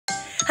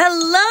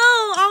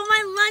Hello, all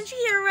my lunch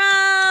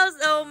heroes.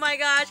 Oh my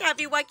gosh,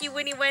 happy wacky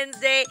Winnie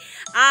Wednesday.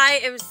 I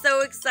am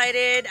so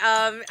excited.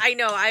 I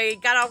know I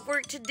got off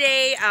work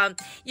today,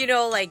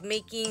 like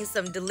making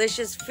some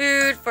delicious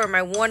food for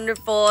my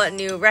wonderful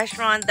new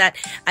restaurant that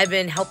I've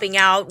been helping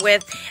out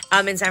with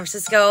in San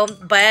Francisco.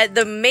 But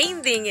the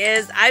main thing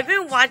is I've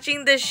been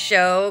watching this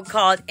show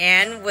called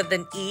Anne with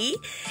an E.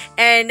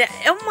 And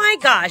oh my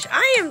gosh,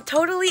 I am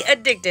totally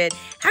addicted.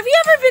 Have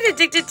you ever been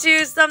addicted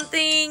to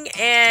something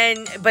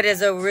but it's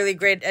a really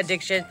great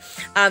addiction,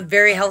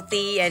 very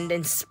healthy and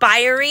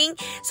inspiring?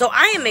 So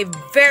I am a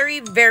very,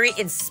 very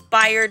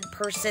inspired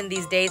person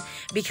these days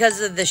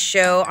because of the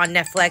show on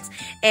Netflix.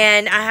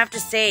 And I have to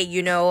say,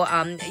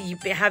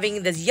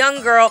 having this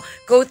young girl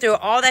go through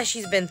all that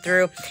she's been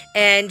through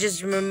and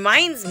just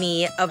reminds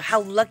me of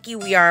how lucky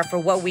we are for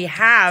what we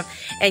have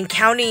and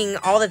counting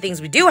all the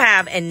things we do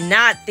have and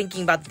not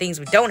thinking about the things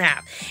we don't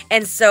have.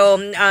 And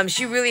so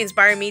she really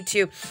inspired me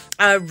to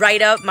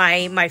write up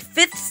my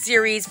fifth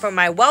series for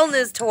my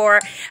wellness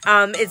tour.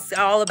 It's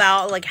all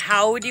about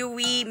how do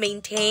we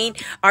maintain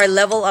our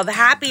level of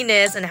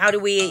happiness and how do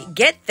we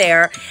get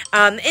there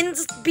and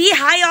just be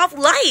high off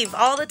life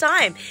all the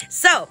time.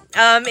 So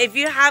if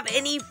you have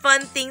any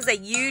fun things that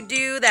you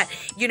do that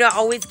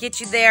always get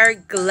you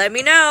there, let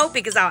me know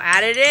because I'll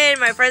add it in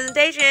my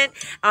presentation.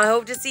 I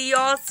hope to see you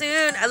all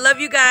soon. I love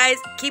you guys.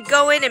 Keep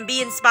going and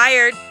be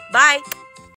inspired. Bye.